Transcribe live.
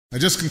I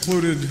just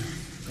concluded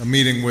a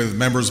meeting with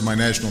members of my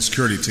national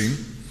security team,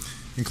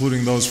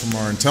 including those from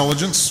our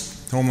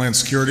intelligence, Homeland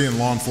Security, and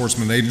law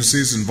enforcement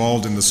agencies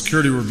involved in the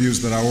security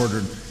reviews that I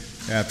ordered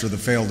after the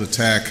failed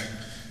attack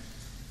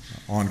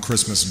on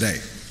Christmas Day.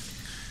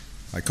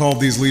 I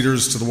called these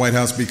leaders to the White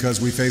House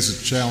because we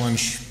face a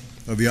challenge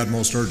of the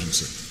utmost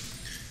urgency.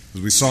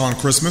 As we saw on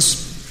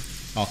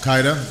Christmas,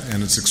 Al-Qaeda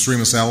and its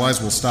extremist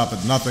allies will stop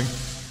at nothing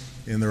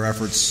in their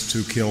efforts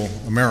to kill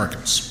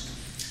Americans.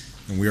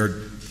 And we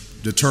are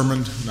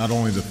determined not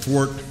only to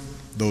thwart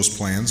those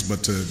plans,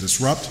 but to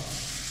disrupt,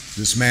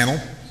 dismantle,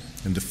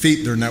 and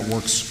defeat their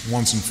networks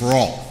once and for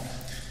all.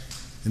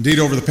 Indeed,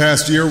 over the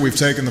past year, we've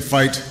taken the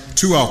fight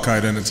to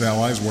Al-Qaeda and its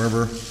allies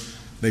wherever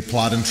they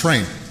plot and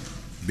train,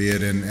 be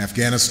it in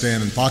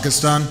Afghanistan and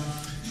Pakistan,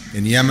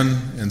 in Yemen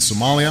and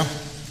Somalia,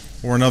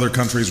 or in other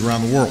countries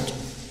around the world.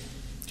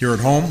 Here at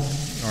home,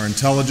 our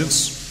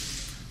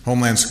intelligence,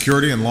 Homeland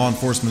Security, and law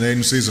enforcement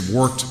agencies have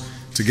worked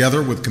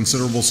together with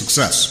considerable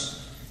success,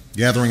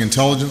 gathering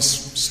intelligence,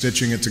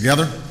 stitching it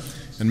together,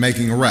 and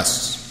making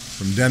arrests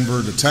from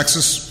Denver to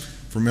Texas,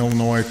 from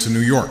Illinois to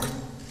New York,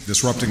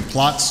 disrupting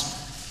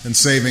plots and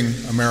saving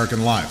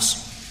American lives.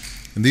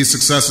 And these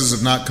successes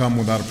have not come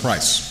without a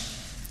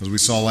price, as we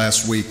saw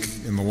last week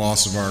in the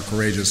loss of our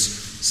courageous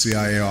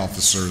CIA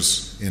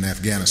officers in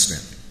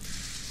Afghanistan.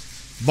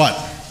 But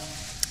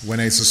when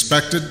a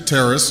suspected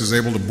terrorist is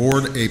able to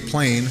board a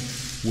plane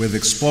with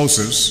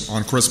explosives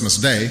on Christmas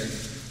Day,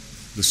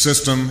 the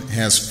system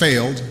has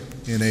failed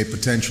in a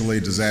potentially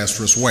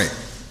disastrous way.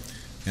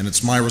 And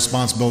it's my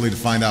responsibility to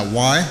find out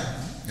why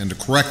and to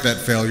correct that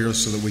failure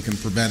so that we can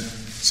prevent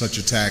such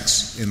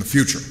attacks in the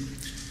future.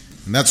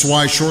 And that's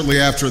why shortly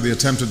after the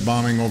attempted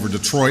bombing over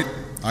Detroit,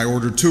 I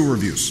ordered 2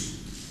 reviews.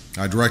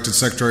 I directed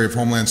Secretary of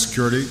Homeland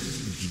Security,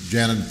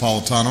 Janet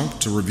Napolitano,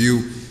 to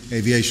review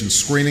aviation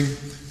screening,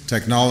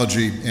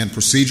 technology, and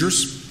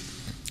procedures.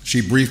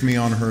 She briefed me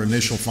on her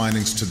initial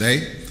findings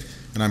today,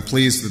 and I'm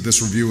pleased that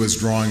this review is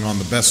drawing on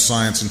the best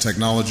science and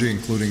technology,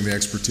 including the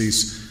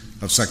expertise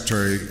of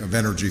Secretary of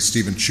Energy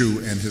Stephen Chu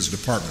and his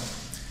department.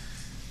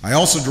 I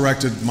also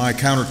directed my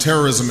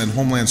counterterrorism and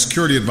Homeland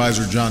Security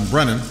advisor, John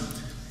Brennan,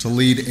 to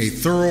lead a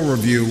thorough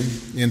review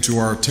into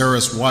our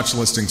terrorist watch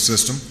listing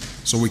system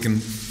so we can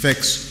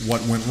fix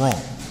what went wrong.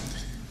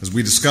 As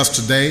we discussed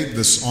today,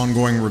 this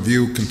ongoing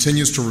review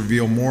continues to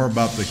reveal more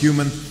about the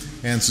human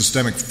and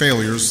systemic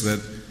failures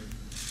that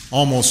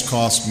almost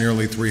cost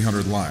nearly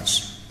 300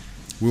 lives.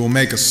 We will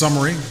make a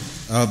summary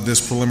of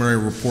this preliminary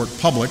report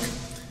public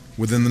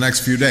within the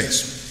next few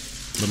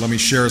days, but let me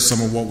share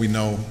some of what we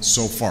know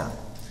so far.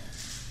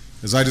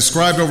 As I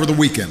described over the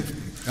weekend,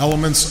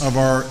 elements of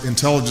our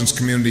intelligence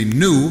community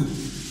knew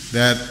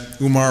that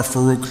Umar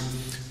Farouk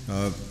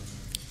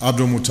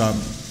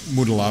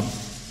Abdulmutallab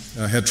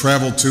had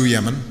traveled to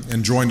Yemen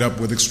and joined up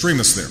with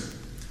extremists there.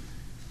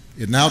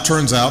 It now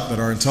turns out that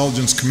our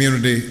intelligence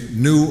community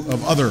knew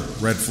of other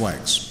red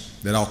flags,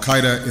 that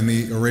Al-Qaeda in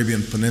the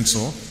Arabian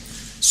Peninsula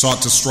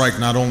sought to strike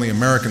not only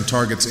American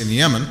targets in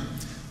Yemen,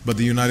 but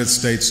the United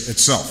States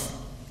itself.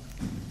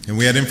 And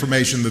we had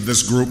information that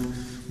this group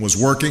was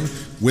working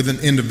with an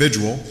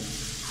individual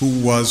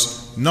who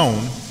was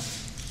known,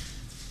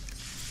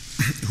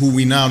 who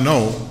we now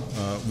know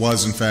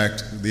was in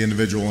fact the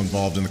individual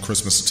involved in the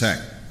Christmas attack.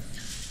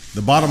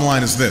 The bottom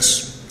line is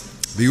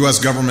this: the U.S.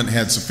 government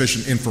had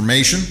sufficient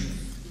information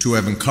to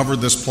have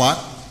uncovered this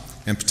plot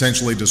and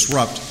potentially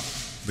disrupt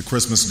the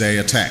Christmas Day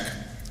attack.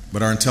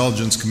 But our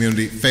intelligence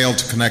community failed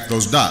to connect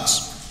those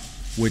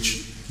dots,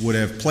 which would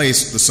have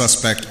placed the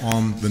suspect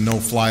on the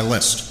no-fly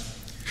list.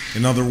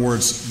 In other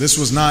words, this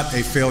was not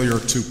a failure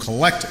to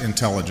collect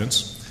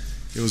intelligence.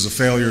 It was a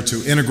failure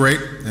to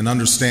integrate and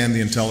understand the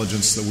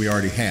intelligence that we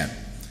already had.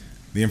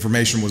 The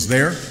information was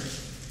there.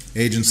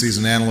 Agencies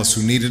and analysts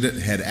who needed it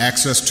had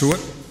access to it,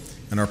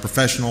 and our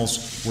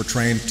professionals were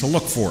trained to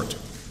look for it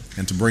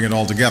and to bring it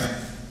all together.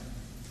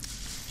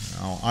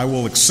 Now, I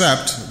will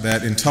accept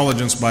that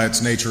intelligence by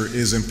its nature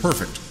is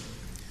imperfect,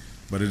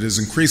 but it is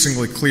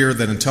increasingly clear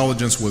that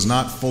intelligence was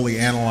not fully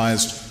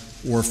analyzed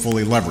or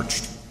fully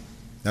leveraged.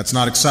 That's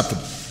not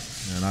acceptable,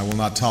 and I will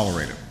not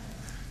tolerate it.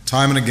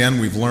 Time and again,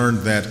 we've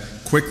learned that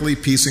quickly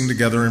piecing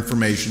together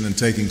information and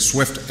taking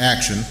swift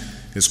action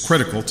is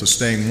critical to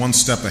staying one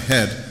step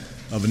ahead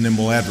of a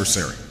nimble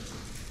adversary.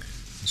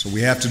 So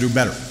we have to do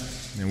better,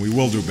 and we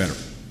will do better,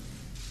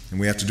 and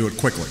we have to do it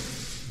quickly.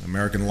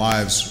 American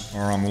lives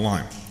are on the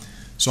line.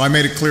 So I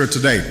made it clear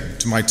today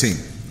to my team: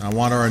 I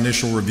want our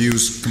initial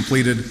reviews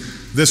completed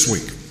this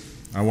week.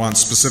 I want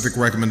specific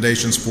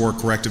recommendations for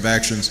corrective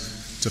actions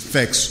to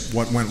fix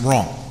what went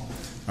wrong.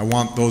 I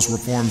want those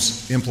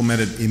reforms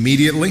implemented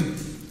immediately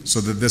so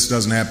that this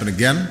doesn't happen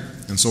again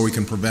and so we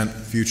can prevent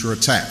future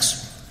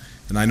attacks.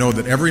 And I know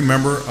that every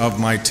member of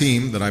my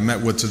team that I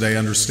met with today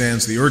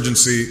understands the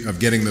urgency of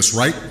getting this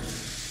right,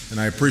 and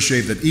I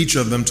appreciate that each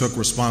of them took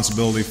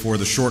responsibility for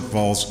the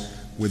shortfalls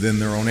within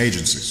their own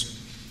agencies.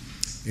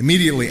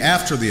 Immediately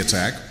after the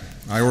attack,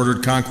 I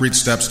ordered concrete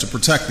steps to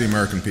protect the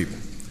American people: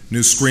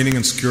 new screening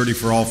and security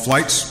for all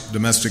flights,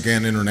 domestic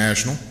and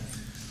international,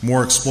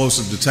 more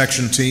explosive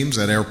detection teams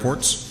at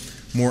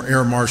airports, more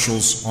air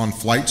marshals on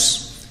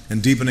flights,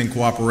 and deepening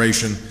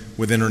cooperation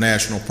with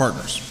international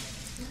partners.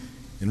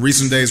 In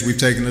recent days, we've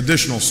taken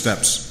additional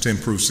steps to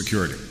improve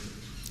security.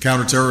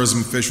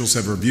 Counterterrorism officials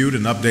have reviewed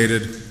and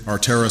updated our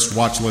terrorist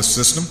watch list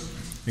system,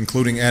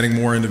 including adding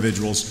more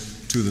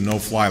individuals to the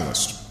no-fly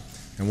list.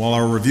 And while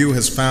our review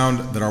has found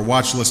that our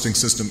watch listing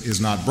system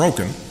is not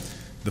broken,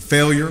 the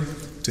failure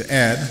to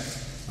add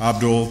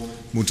Abdul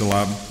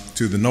Muttalib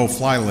to the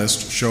no-fly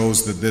list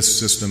shows that this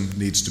system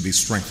needs to be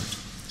strengthened.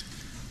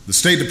 The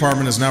State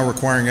Department is now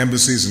requiring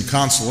embassies and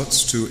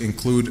consulates to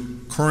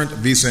include current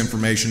visa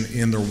information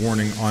in their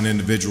warning on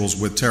individuals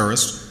with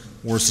terrorist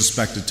or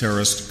suspected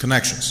terrorist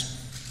connections.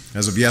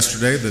 As of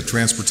yesterday, the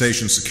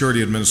Transportation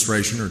Security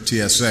Administration, or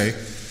TSA,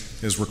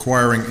 is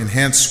requiring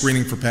enhanced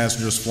screening for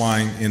passengers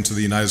flying into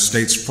the United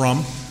States from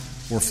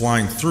or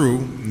flying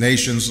through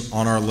nations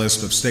on our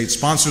list of state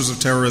sponsors of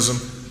terrorism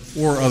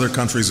or other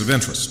countries of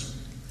interest.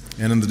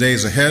 And in the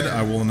days ahead,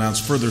 I will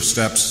announce further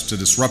steps to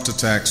disrupt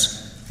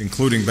attacks,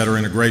 including better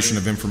integration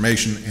of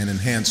information and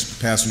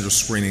enhanced passenger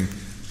screening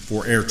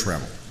for air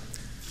travel.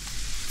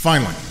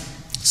 Finally,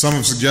 some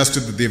have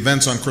suggested that the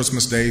events on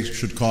Christmas Day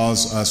should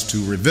cause us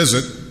to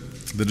revisit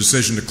the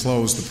decision to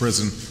close the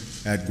prison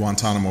at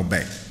Guantanamo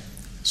Bay.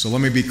 So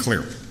let me be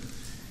clear.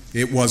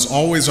 It was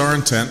always our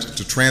intent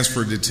to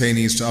transfer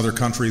detainees to other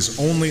countries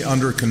only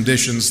under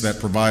conditions that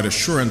provide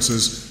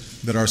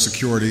assurances that our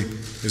security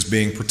is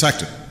being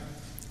protected.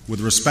 With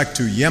respect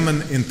to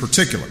Yemen in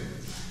particular,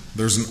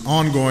 there's an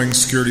ongoing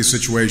security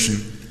situation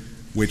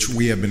which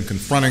we have been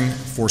confronting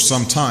for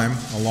some time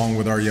along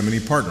with our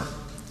Yemeni partner.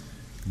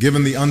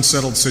 Given the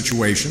unsettled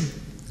situation,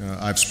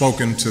 I've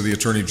spoken to the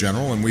Attorney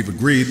General and we've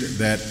agreed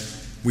that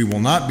we will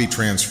not be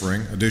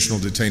transferring additional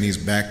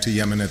detainees back to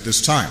Yemen at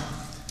this time.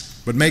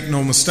 But make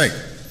no mistake,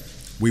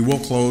 we will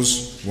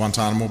close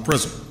Guantanamo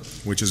Prison,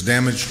 which has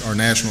damaged our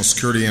national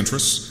security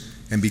interests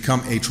and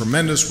become a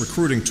tremendous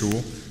recruiting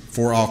tool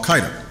for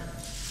al-Qaeda.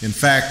 In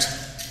fact,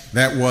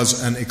 that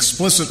was an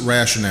explicit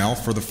rationale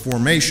for the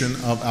formation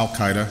of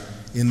al-Qaeda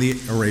in the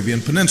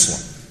Arabian Peninsula.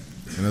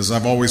 And as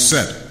I've always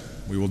said,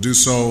 we will do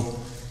so,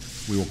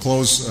 we will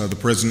close the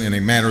prison in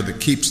a manner that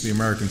keeps the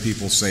American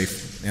people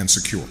safe and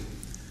secure.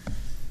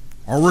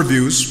 Our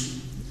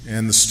reviews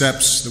and the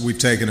steps that we've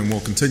taken and will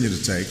continue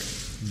to take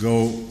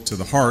go to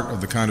the heart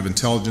of the kind of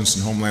intelligence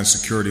and homeland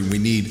security we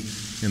need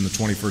in the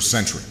 21st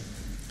century.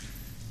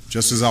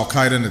 Just as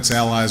al-Qaeda and its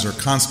allies are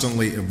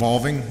constantly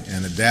evolving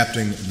and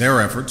adapting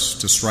their efforts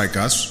to strike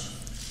us,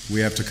 we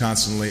have to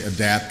constantly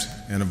adapt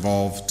and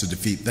evolve to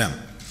defeat them.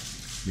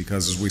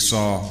 Because as we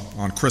saw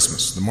on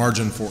Christmas, the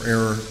margin for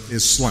error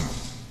is slim,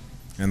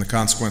 and the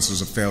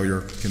consequences of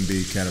failure can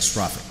be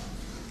catastrophic.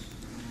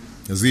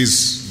 As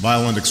these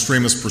violent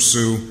extremists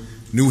pursue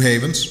new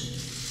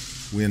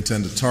havens, we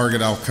intend to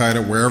target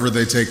al-Qaeda wherever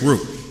they take root,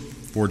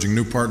 forging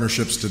new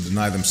partnerships to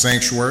deny them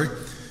sanctuary,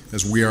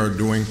 as we are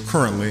doing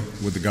currently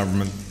with the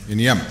government in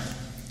Yemen.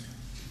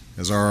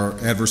 As our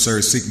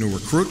adversaries seek new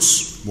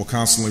recruits, we'll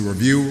constantly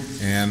review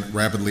and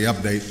rapidly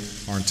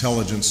update our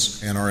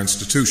intelligence and our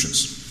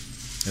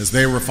institutions. As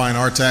they refine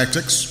our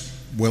tactics,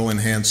 we'll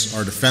enhance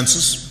our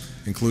defenses,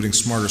 including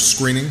smarter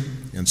screening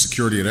and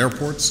security at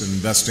airports and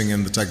investing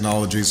in the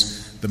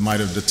technologies that might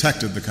have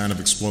detected the kind of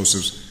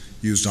explosives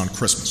used on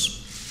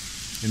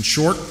Christmas. In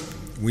short,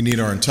 we need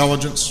our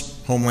intelligence,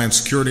 homeland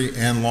security,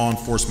 and law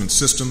enforcement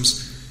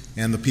systems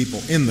and the people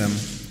in them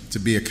to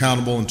be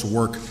accountable and to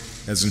work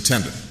as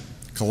intended,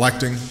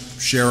 collecting,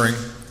 sharing,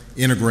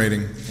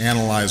 integrating,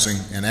 analyzing,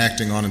 and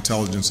acting on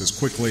intelligence as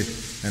quickly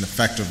and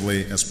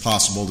effectively as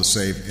possible to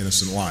save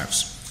innocent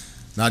lives.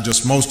 Not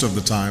just most of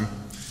the time,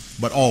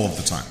 but all of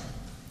the time.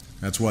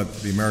 That's what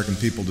the American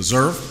people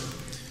deserve.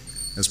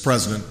 As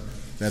President,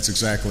 that's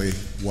exactly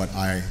what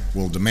I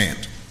will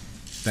demand.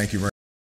 Thank you very much.